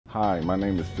Hi, my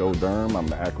name is Joe Durham. I'm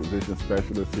the acquisition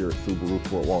specialist here at Subaru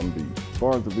Fort Walton Beach. As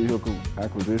far as the vehicle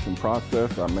acquisition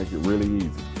process, I make it really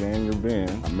easy. Scan your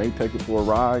VIN. I may take it for a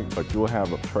ride, but you'll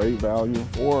have a trade value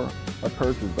or a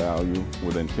purchase value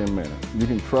within 10 minutes. You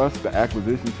can trust the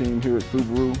acquisition team here at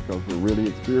Subaru because we're really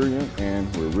experienced and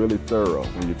we're really thorough.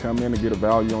 When you come in to get a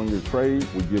value on your trade,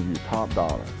 we give you top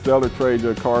dollar. Sell or trade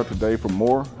your car today for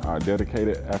more. Our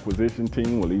dedicated acquisition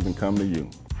team will even come to you.